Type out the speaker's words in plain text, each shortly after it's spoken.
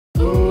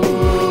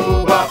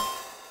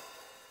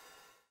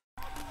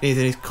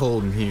Nathan, it's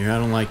cold in here. I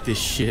don't like this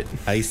shit.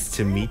 Nice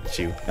to meet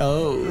you.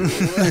 Oh.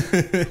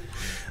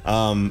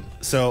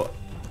 So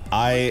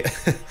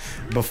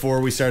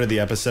before we started the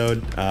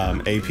episode,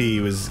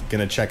 AP was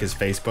gonna check his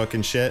Facebook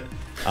and shit.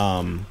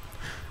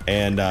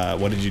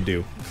 What did you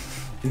do?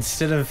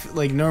 Instead of,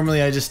 like,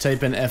 normally I just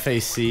type in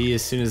FAC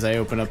as soon as I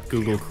open up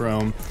Google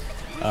Chrome.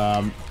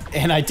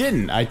 And I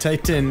didn't. I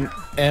typed in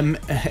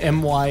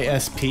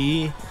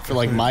MYSP for,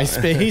 like,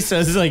 MySpace. I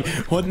was like,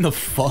 what in the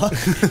fuck?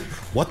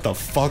 What the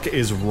fuck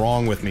is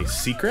wrong with me?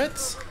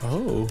 Secrets?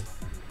 Oh.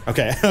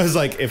 Okay, I was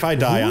like, if I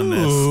die on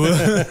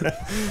this.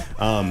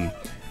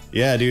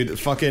 Yeah, dude,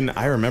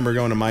 I remember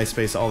going to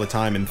MySpace all the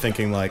time and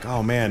thinking like,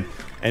 oh man,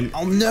 and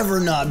I'll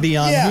never not be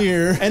on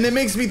here. And it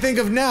makes me think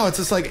of now, it's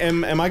just like,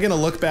 am I gonna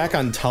look back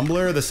on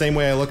Tumblr the same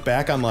way I look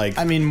back on, like...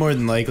 I mean, more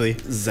than likely.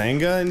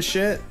 Zanga and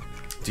shit?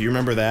 Do you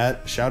remember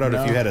that? Shout out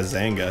if you had a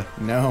Zanga.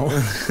 No.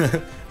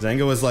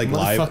 Zanga was like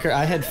live. Motherfucker,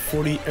 I had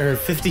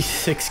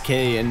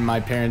 56K in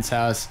my parents'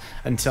 house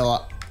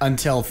until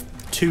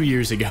 2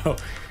 years ago.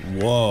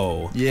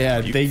 Whoa. Yeah,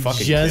 they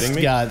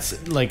just got,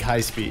 like, high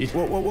speed.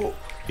 Whoa.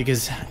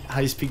 Because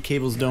high-speed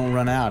cables don't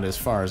run out as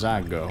far as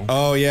I go.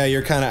 Oh yeah,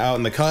 you're kind of out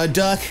in the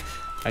duck.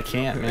 I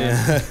can't,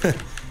 man.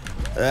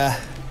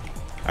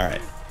 All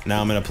right,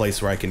 now I'm in a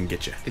place where I can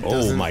get you.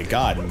 Oh my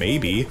god,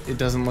 maybe. It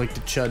doesn't like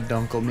to chud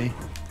dunkle me.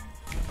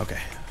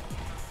 Okay.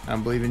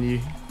 I'm believing you.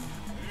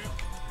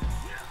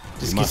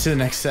 Just get to the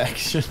next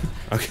section.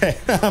 Okay,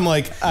 I'm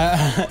like...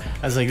 I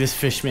was like, this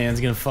fish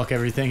man's gonna fuck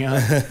everything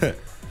up.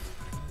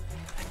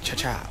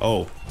 Cha-cha.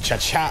 Oh,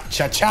 cha-cha,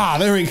 cha-cha.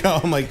 There we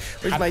go. I'm like,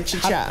 where's my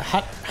cha-cha?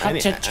 Hot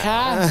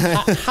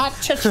cha-cha. Hot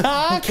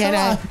cha-cha.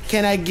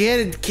 Can I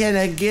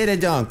get a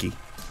donkey?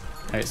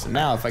 Alright, so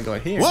now if I go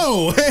here...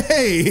 Whoa,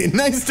 hey,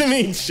 nice to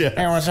meet you.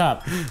 Hey, what's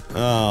up?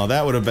 Oh,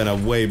 that would have been a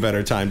way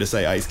better time to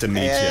say nice to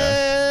meet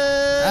you.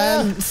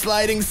 I'm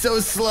sliding so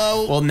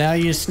slow. Well, now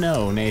you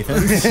know,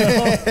 Nathan.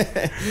 So.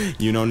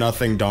 You know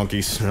nothing,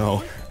 Donkey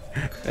Snow.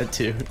 That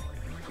too.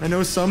 I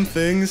know some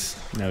things.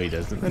 No, he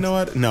doesn't. I know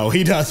what? No,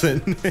 he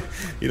doesn't.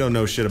 You don't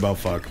know shit about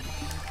fuck.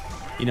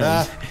 You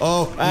know. He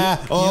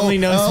only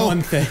knows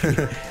one thing,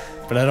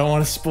 but I don't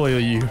want to spoil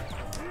you.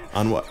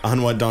 On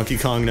what Donkey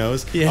Kong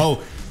knows? Yeah.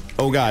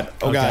 Oh god.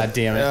 Oh god. God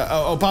damn it.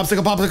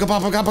 Popsicle, popsicle,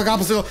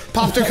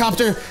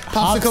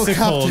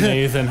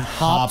 Nathan.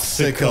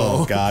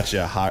 Hopsicle.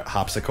 Gotcha.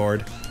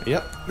 Hopsicord.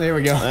 Yep. There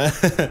we go.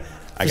 For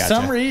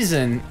some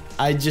reason,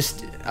 I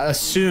just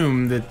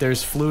assume that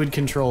there's fluid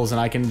controls and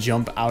I can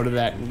jump out of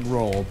that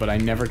roll, but I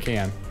never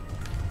can.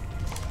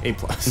 A+. At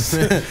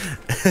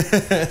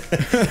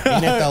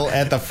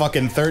the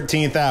fucking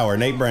 13th hour,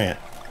 Nate Brandt.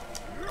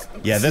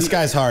 Yeah, this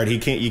guy's hard. You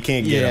can't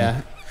get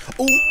him.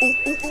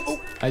 Oh.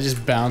 I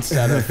just bounced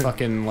out of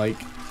fucking, like...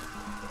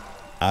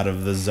 Out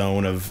of the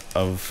zone of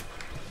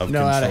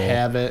control. Out of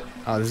habit.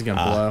 Oh, this is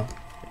gonna blow.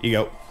 You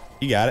go.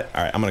 You got it.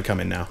 Alright, I'm gonna come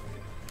in now.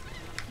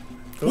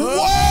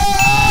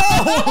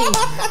 Whoa!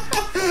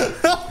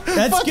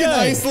 That's fucking good.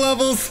 Ice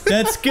levels.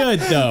 That's good,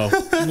 though.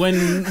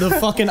 When the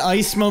fucking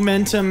ice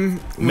momentum...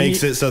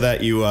 Makes it so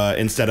that you,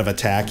 instead of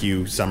attack,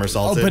 you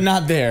somersault it. But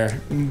not there.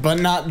 But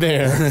not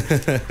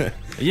there.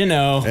 You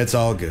know. It's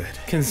all good.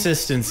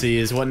 Consistency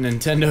is what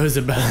Nintendo is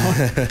about.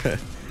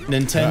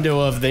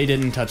 Nintendo they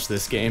didn't touch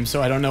this game,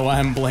 so I don't know why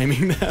I'm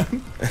blaming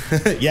them.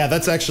 Yeah,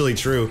 that's actually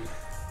true.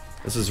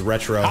 This is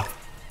retro.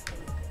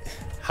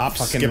 Hop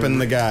skipping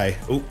the guy.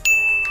 Ooh.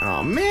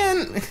 Oh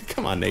man,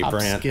 come on, Nate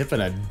Brandt.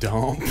 Skipping a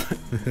dump.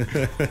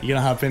 You gonna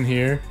hop in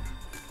here?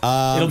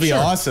 It'll be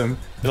awesome.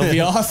 It'll be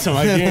awesome.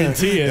 I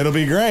guarantee it. It'll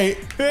be great.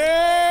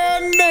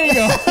 And there you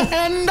go.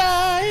 And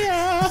now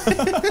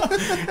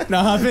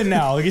hop in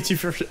now. I'll get you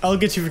for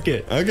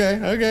good.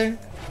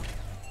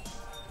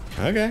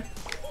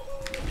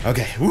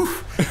 Okay. Woo.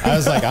 I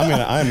was like, I'm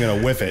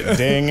gonna whiff it.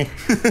 Ding.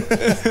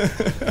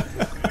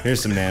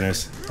 Here's some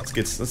nanners. Let's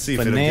see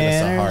if it'll give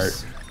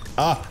us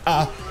a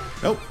heart.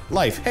 Nope,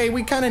 life. Hey,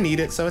 we kind of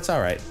need it, so it's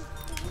all right.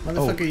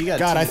 Motherfucker, you got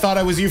God, I thought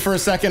I was you for a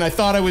second. I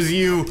thought I was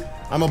you.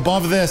 I'm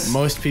above this.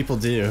 Most people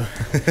do.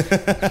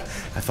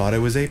 I thought I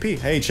was AP.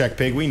 Hey, Check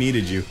Pig, we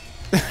needed you.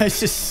 I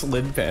just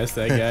slid past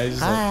that guy.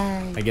 Just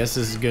Hi. like, I guess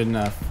this is good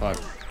enough.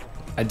 Fuck.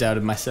 I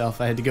doubted myself.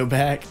 I had to go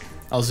back.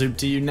 I'll zoom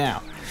to you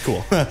now.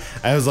 Cool.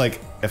 I was like,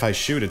 if I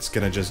shoot, it's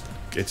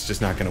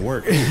just not gonna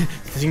work.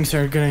 Things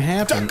are gonna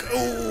happen. Duck.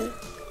 Oh.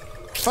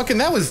 Fucking,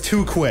 that was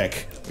too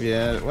quick.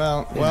 Yeah,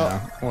 well, you know,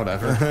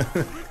 whatever.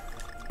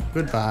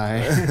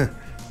 Goodbye.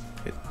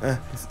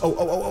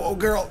 Oh,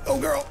 girl.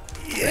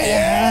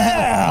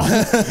 Yeah!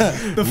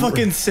 The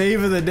fucking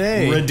save of the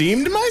day.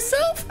 Redeemed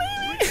myself, maybe?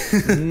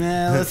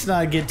 Nah, let's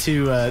not get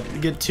too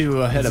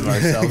ahead of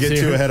ourselves. Get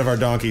too ahead of our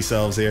donkey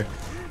selves here.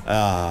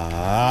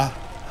 I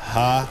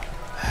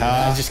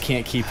just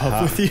can't keep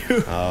up with you.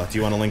 Oh, do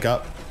you want to link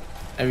up?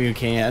 I mean, you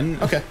can.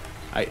 Okay.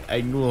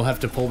 I will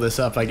have to pull this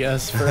up, I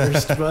guess,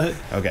 first, but...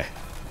 Okay.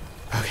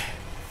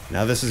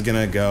 Now this is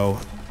gonna go...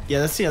 Yeah,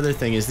 that's the other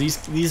thing, is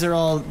these are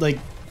all, like,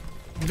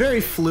 very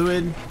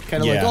fluid.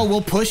 Kind of like, oh,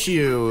 we'll push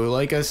you,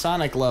 like a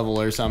Sonic level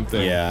or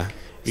something. Yeah.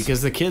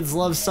 Because the kids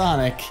love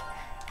Sonic,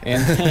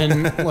 And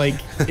then, like,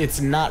 it's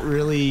not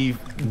really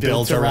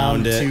built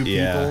around it. two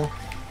Yeah. people.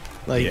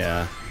 Like,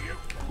 Yeah.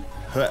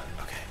 Okay.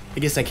 I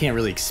guess I can't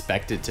really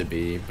expect it to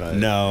be, but...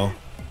 No.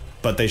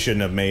 But they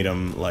shouldn't have made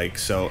them, like,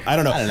 so... I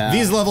don't know. know.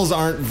 These levels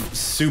aren't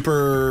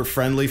super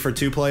friendly for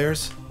 2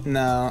 players.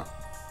 No.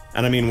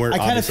 And I mean, we're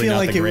obviously feel not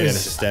like the it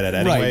greatest was, at it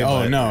anyway. Right,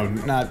 oh but, no,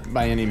 not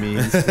by any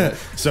means. But.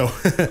 So,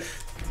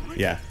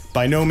 yeah.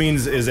 By no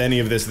means is any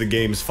of this the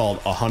game's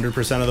fault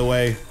 100% of the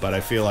way, but I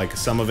feel like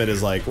some of it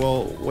is like,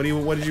 well, what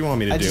did you want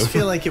me to do? I just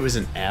feel like it was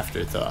an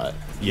afterthought.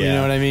 Yeah. You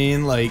know what I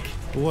mean? Like,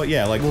 well,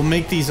 yeah, like we'll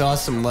make these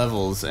awesome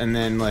levels, and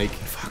then like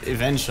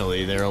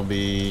eventually there'll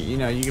be, you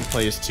know, you can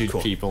play as 2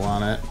 people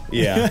on it.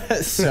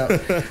 Yeah. So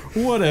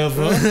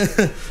whatever.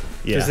 Yeah.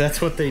 Because that's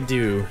what they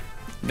do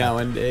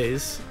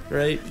nowadays,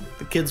 right?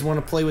 The kids want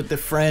to play with their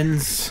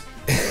friends.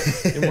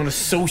 They want to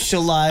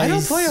socialize. I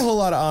don't play a whole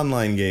lot of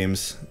online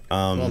games.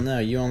 Well, no,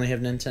 you only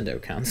have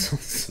Nintendo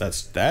consoles.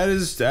 That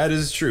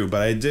is true,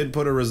 but I did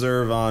put a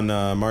reserve on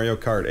Mario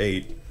Kart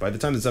 8. By the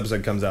time this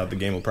episode comes out, the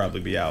game will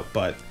probably be out,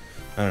 but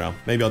I don't know.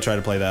 Maybe I'll try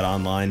to play that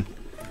online.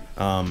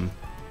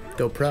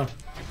 Go pro.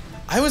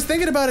 I was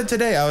thinking about it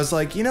today. I was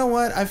like, you know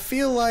what? I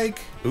feel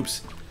like...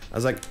 Oops. I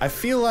was like, I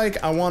feel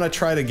like I want to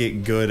try to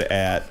get good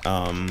at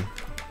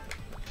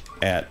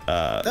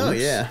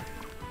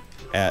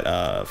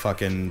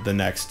fucking the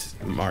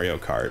next Mario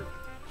Kart.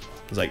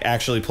 It's like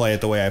actually play it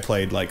the way I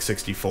played like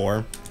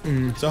 64.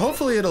 So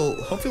hopefully it'll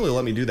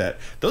let me do that.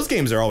 Those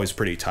games are always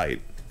pretty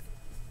tight.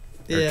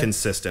 Or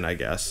consistent, I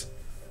guess.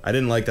 I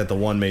didn't like that the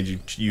one made you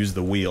use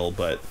the wheel,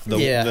 but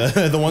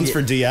the ones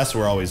for DS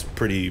were always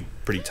pretty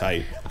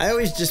tight. I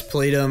always just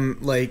played them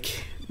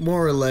like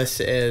more or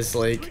less as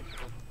like,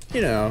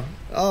 you know,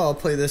 oh, I'll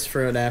play this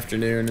for an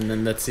afternoon and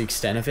then that's the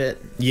extent of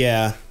it.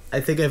 Yeah.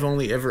 I think I've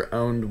only ever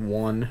owned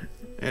one,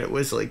 and it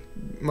was like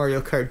Mario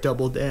Kart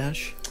Double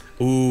Dash.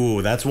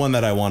 Ooh, that's one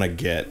that I want to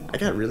get. I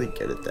got really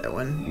good at that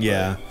one.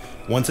 Yeah.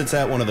 Once it's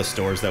at one of the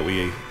stores that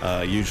we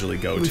usually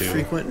go to.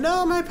 Frequent.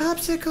 No, my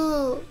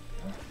popsicle.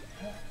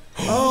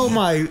 Oh,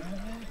 my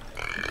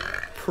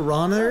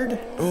piranha.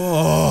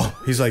 Oh,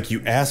 he's like,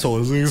 you asshole. I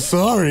was like,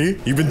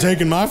 sorry. You've been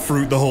taking my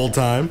fruit the whole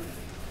time.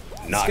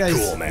 Not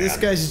cool, man. This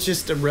guy's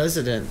just a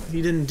resident.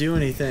 He didn't do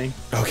anything.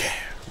 Okay.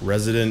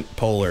 Resident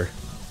Polar.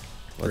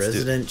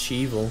 Resident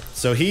Cheevel.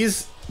 So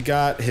he's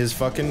got his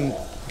fucking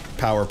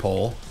power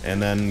pole,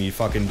 and then you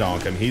fucking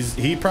donk him.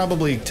 He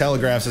probably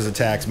telegraphs his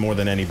attacks more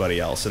than anybody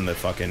else in the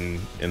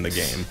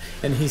game.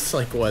 And he's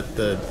like what,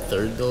 the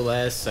third to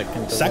last,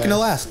 second to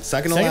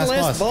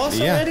last boss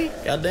already?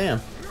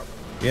 Goddamn.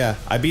 Yeah,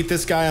 I beat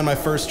this guy on my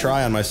first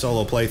try on my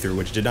solo playthrough,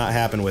 which did not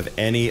happen with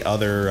any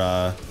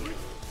other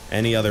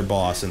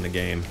boss in the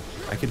game.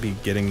 I could be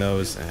getting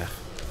those.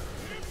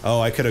 Oh,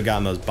 I could have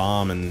gotten those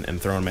bomb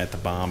and thrown them at the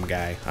bomb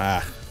guy.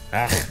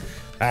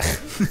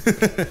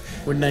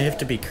 Wouldn't I have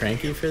to be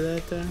cranky for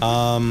that though?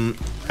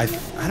 I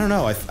don't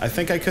know. I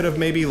think I could have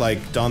maybe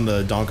like done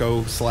the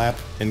Donko slap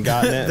and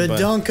gotten it. The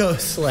Donko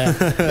slap,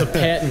 the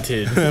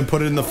patented.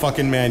 Put it in the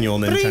fucking manual,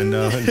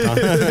 Nintendo.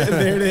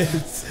 There it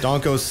is.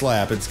 Donko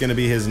slap. It's gonna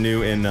be his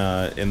new in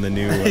the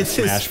new it's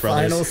Smash his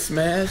Brothers. Final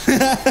Smash.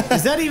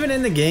 Is that even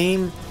in the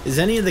game? Is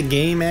any of the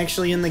game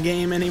actually in the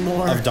game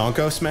anymore? Of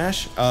Donko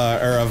Smash,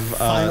 or of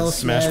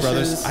Smash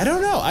Brothers? I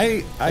don't know.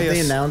 Have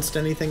they announced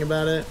anything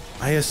about it?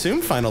 I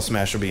assume Final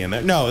Smash will be in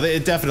there. No,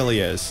 it definitely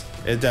is.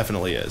 It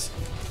definitely is.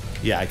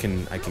 Yeah, I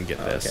can get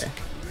this. Okay.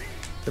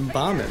 The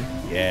bombing.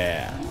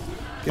 Yeah.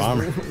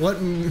 Bomber.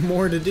 What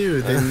more to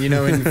do than, you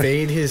know,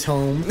 invade his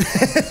home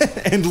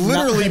and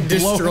literally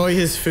destroy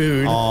his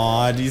food?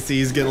 Aw, do you see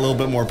he's getting a little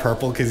bit more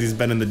purple because he's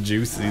been in the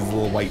juice? He's a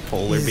little white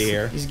polar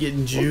bear. He's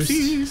getting juiced.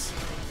 Whoopsies.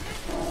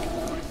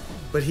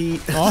 But he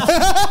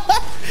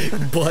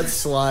butt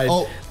slide.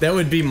 Oh. That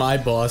would be my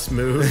boss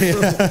move.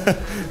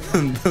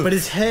 But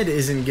his head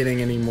isn't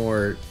getting any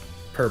more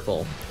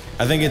purple.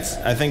 I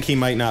think he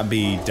might not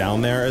be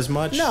down there as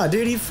much. No,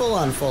 dude, he full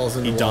on falls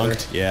in the water. He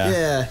dunked, yeah.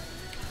 Yeah.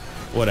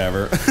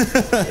 Whatever.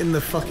 In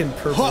the fucking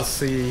purple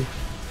sea.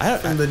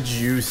 From the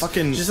juice.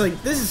 Fucking just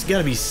like, this has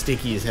gotta be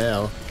sticky as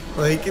hell.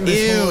 Like in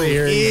this whole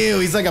area. Ew,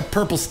 he's like a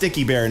purple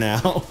sticky bear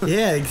now.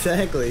 Yeah,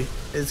 exactly.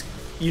 It's,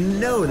 you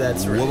know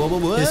that's right. Whoa, whoa,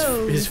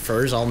 whoa. His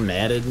fur's all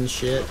matted and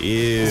shit.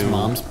 Ew. His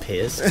mom's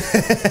pissed.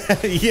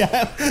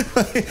 Yeah.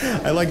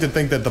 I like to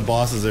think that the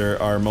bosses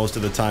are most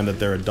of the time that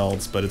they're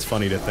adults, but it's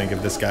funny to think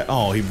of this guy.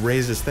 Oh, he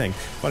raised his thing.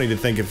 Funny to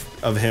think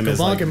of him as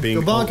like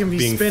being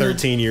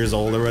 13 years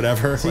old or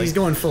whatever. So like, he's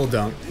going full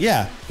dunk.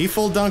 Yeah, he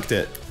full dunked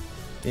it.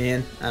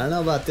 Man, I don't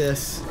know about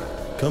this.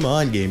 Come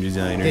on, game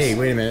designers. Hey,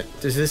 wait a minute.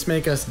 Does this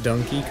make us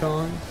Donkey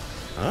Kong?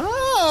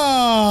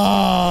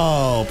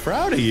 Oh,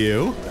 proud of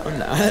you. I'm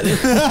not.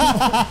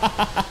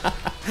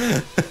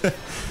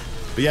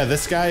 But yeah,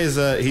 this guy is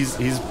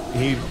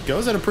he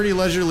goes at a pretty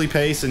leisurely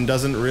pace and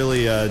doesn't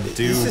really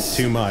do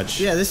too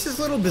much. Yeah, this is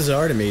a little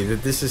bizarre to me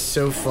that this is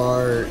so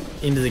far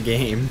into the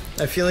game.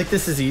 I feel like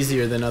this is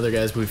easier than other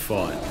guys we've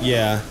fought.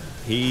 Yeah,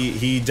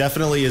 he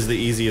definitely is the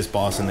easiest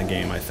boss in the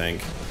game, I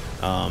think,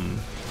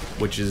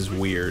 which is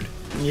weird.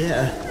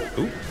 Yeah.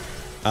 Ooh.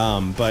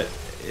 But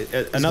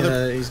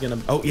He's gonna.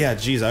 Oh yeah,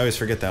 geez, I always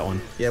forget that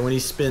one. Yeah, when he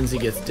spins, he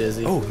gets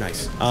dizzy. Oh,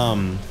 nice.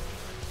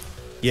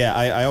 Yeah,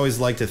 I always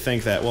like to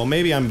think that, well,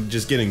 maybe I'm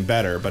just getting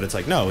better, but it's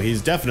like, no,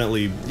 he's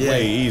definitely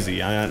way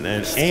easy,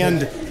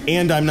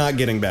 and I'm not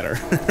getting better.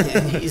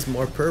 And he's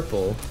more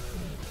purple.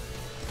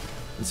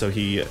 And so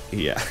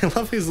yeah, I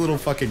love his little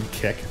fucking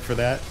kick for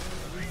that.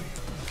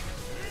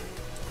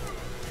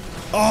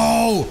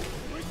 Oh!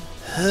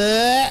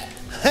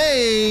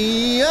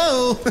 Hey,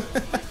 yo!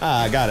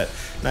 Ah, got it.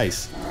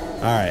 Nice.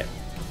 All right.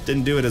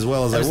 Didn't do it as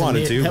well as I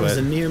wanted to, that but... was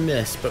a near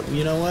miss, but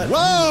you know what?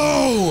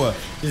 Whoa!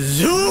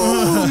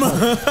 Zoom!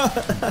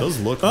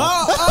 Those look...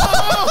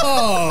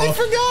 Oh! I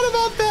forgot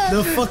about that!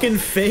 The fucking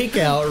fake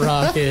out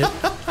rocket.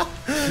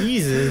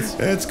 Jesus.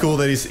 It's cool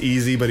that he's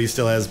easy, but he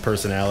still has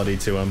personality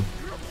to him.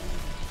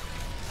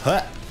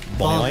 Huh.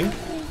 Boiling.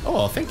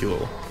 Oh, thank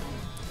you.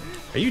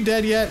 Are you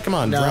dead yet? Come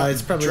on, no,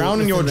 it's probably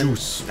drown in your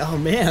juice. Oh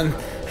man,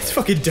 it's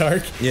fucking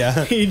dark.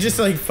 Yeah. He just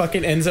like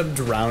fucking ends up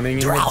drowning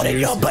in the juice.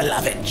 Your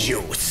beloved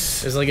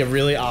juice. There's like a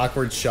really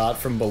awkward shot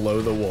from below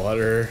the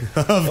water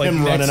of like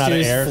him running out of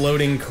air.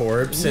 Floating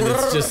corpse, and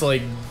it's just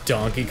like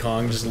Donkey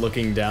Kong just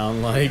looking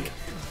down like,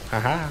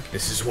 haha,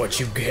 this is what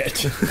you get.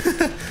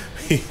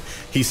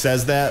 He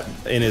says that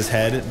in his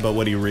head, but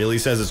what he really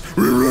says is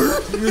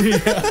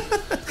yeah.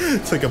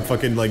 It's like a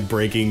fucking like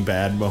Breaking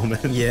Bad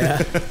moment.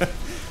 Yeah.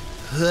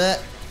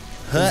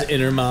 His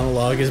inner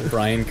monologue is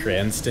Bryan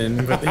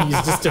Cranston, but he's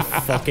just a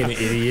fucking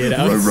idiot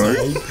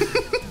outside.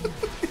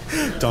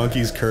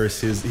 Donkey's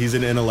curse. He's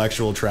an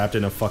intellectual trapped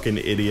in a fucking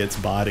idiot's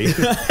body.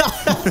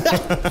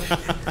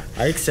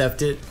 I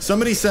accept it.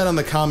 Somebody said on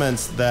the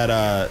comments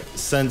that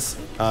since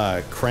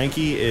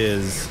Cranky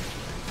is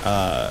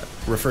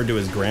referred to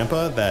as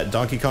Grandpa, that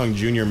Donkey Kong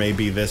Jr. may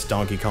be this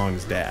Donkey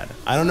Kong's dad.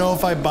 I don't know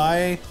if I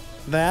buy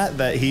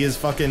that he is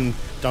fucking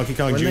Donkey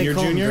Kong Jr. They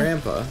call him Jr.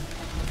 Grandpa.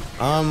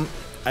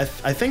 I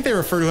think they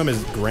refer to him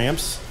as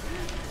Gramps.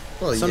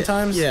 Well,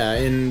 sometimes. Yeah,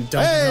 in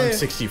Donkey Kong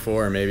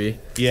 64, maybe.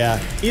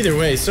 Yeah. Either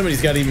way,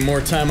 somebody's got even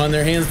more time on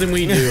their hands than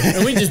we do.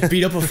 And we just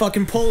beat up a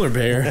fucking polar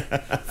bear.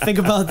 Think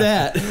about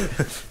that.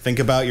 Think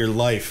about your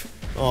life.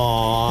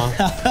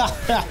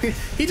 Aww.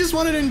 He just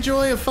wanted to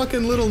enjoy a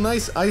fucking little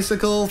nice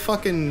icicle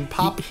fucking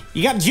pop.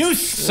 You got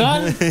juice,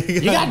 son.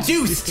 You got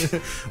juiced.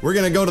 We're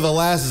gonna go to the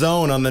last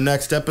zone on the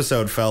next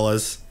episode,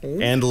 fellas.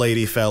 And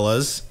lady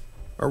fellas.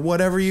 Or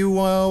whatever you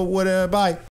would bye.